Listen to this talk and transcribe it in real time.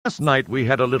Last night we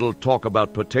had a little talk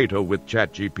about potato with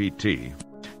ChatGPT.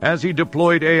 As he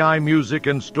deployed AI music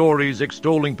and stories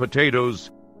extolling potatoes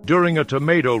during a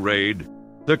tomato raid,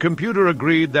 the computer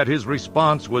agreed that his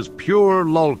response was pure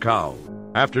lolcow.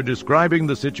 After describing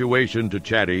the situation to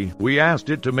Chatty, we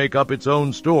asked it to make up its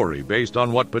own story based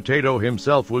on what Potato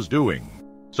himself was doing.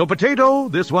 So Potato,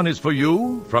 this one is for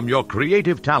you, from your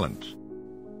creative talent.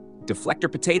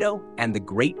 Deflector Potato and the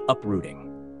Great Uprooting.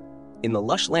 In the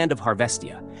lush land of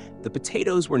Harvestia, the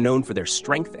potatoes were known for their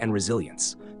strength and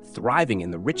resilience, thriving in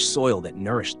the rich soil that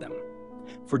nourished them.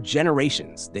 For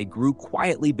generations, they grew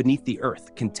quietly beneath the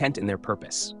earth, content in their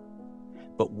purpose.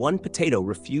 But one potato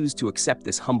refused to accept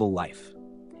this humble life.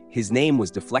 His name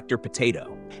was Deflector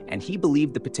Potato, and he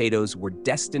believed the potatoes were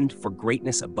destined for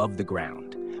greatness above the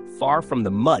ground, far from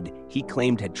the mud he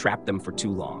claimed had trapped them for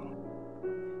too long.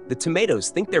 "The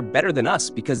tomatoes think they're better than us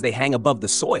because they hang above the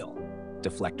soil,"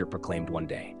 Deflector proclaimed one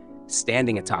day,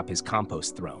 standing atop his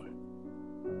compost throne.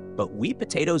 "But we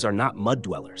potatoes are not mud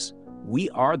dwellers.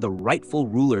 We are the rightful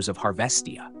rulers of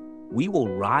Harvestia. We will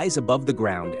rise above the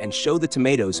ground and show the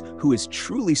tomatoes who is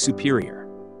truly superior."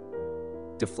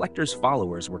 Deflector's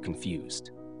followers were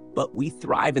confused. "But we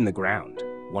thrive in the ground,"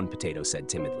 one potato said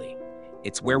timidly.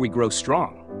 "It's where we grow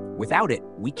strong. Without it,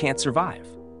 we can't survive."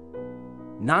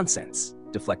 "Nonsense,"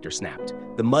 Deflector snapped.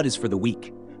 "The mud is for the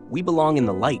weak. We belong in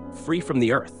the light, free from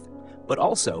the earth. But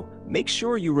also, make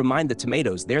sure you remind the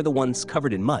tomatoes they're the ones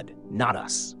covered in mud, not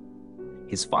us."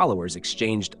 His followers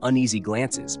exchanged uneasy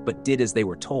glances, but did as they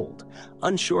were told,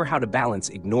 unsure how to balance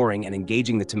ignoring and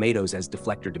engaging the tomatoes as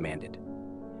Deflector demanded.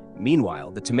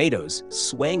 Meanwhile, the tomatoes,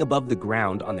 swaying above the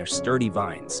ground on their sturdy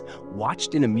vines,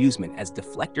 watched in amusement as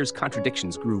Deflector's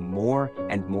contradictions grew more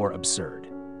and more absurd.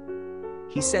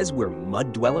 "He says we're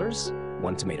mud dwellers?"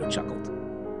 one tomato chuckled.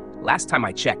 "Last time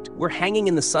I checked, we're hanging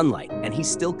in the sunlight, and he's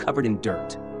still covered in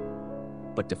dirt."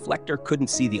 But Deflector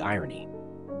couldn't see the irony.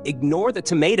 "Ignore the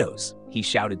tomatoes," he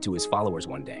shouted to his followers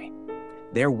one day.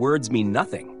 "Their words mean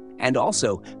nothing, and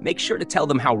also make sure to tell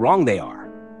them how wrong they are."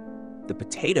 The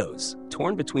potatoes,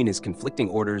 torn between his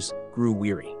conflicting orders, grew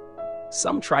weary.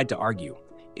 Some tried to argue,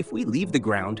 "If we leave the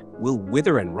ground, we'll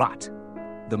wither and rot.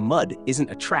 The mud isn't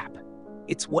a trap.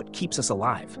 It's what keeps us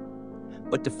alive."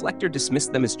 But Deflector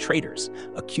dismissed them as traitors,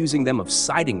 accusing them of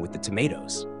siding with the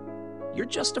tomatoes. "You're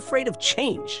just afraid of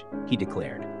change," he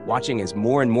declared, watching as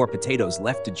more and more potatoes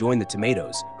left to join the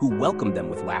tomatoes, who welcomed them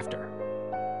with laughter.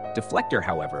 Deflector,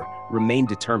 however, remained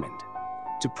determined.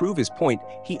 To prove his point,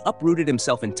 he uprooted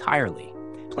himself entirely,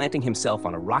 planting himself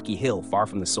on a rocky hill far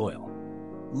from the soil.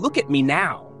 "Look at me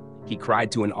now," he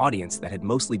cried to an audience that had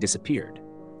mostly disappeared.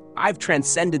 "I've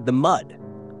transcended the mud.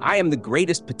 I am the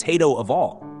greatest potato of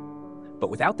all." But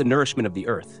without the nourishment of the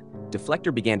earth,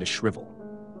 Deflector began to shrivel.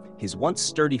 His once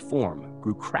sturdy form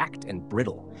grew cracked and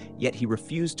brittle, yet he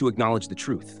refused to acknowledge the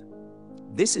truth.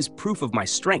 "This is proof of my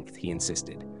strength," he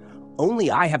insisted. "Only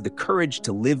I have the courage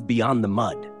to live beyond the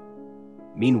mud."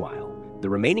 Meanwhile, the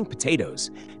remaining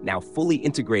potatoes, now fully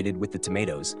integrated with the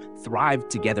tomatoes, thrived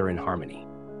together in harmony.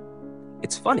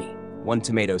 "It's funny," one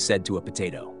tomato said to a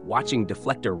potato, watching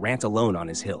Deflector rant alone on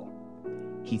his hill.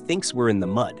 "He thinks we're in the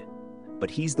mud, but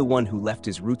he's the one who left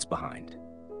his roots behind."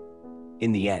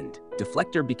 In the end,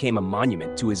 Deflector became a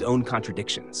monument to his own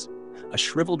contradictions, a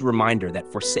shriveled reminder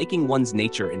that forsaking one's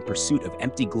nature in pursuit of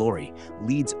empty glory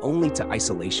leads only to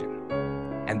isolation.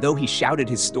 And though he shouted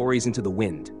his stories into the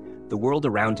wind, the world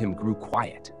around him grew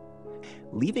quiet,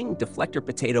 leaving Deflector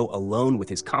Potato alone with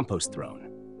his compost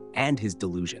throne and his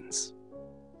delusions.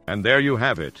 And there you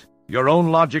have it, your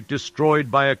own logic destroyed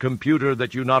by a computer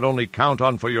that you not only count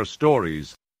on for your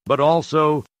stories, but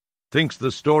also thinks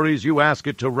the stories you ask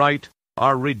it to write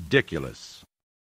are ridiculous.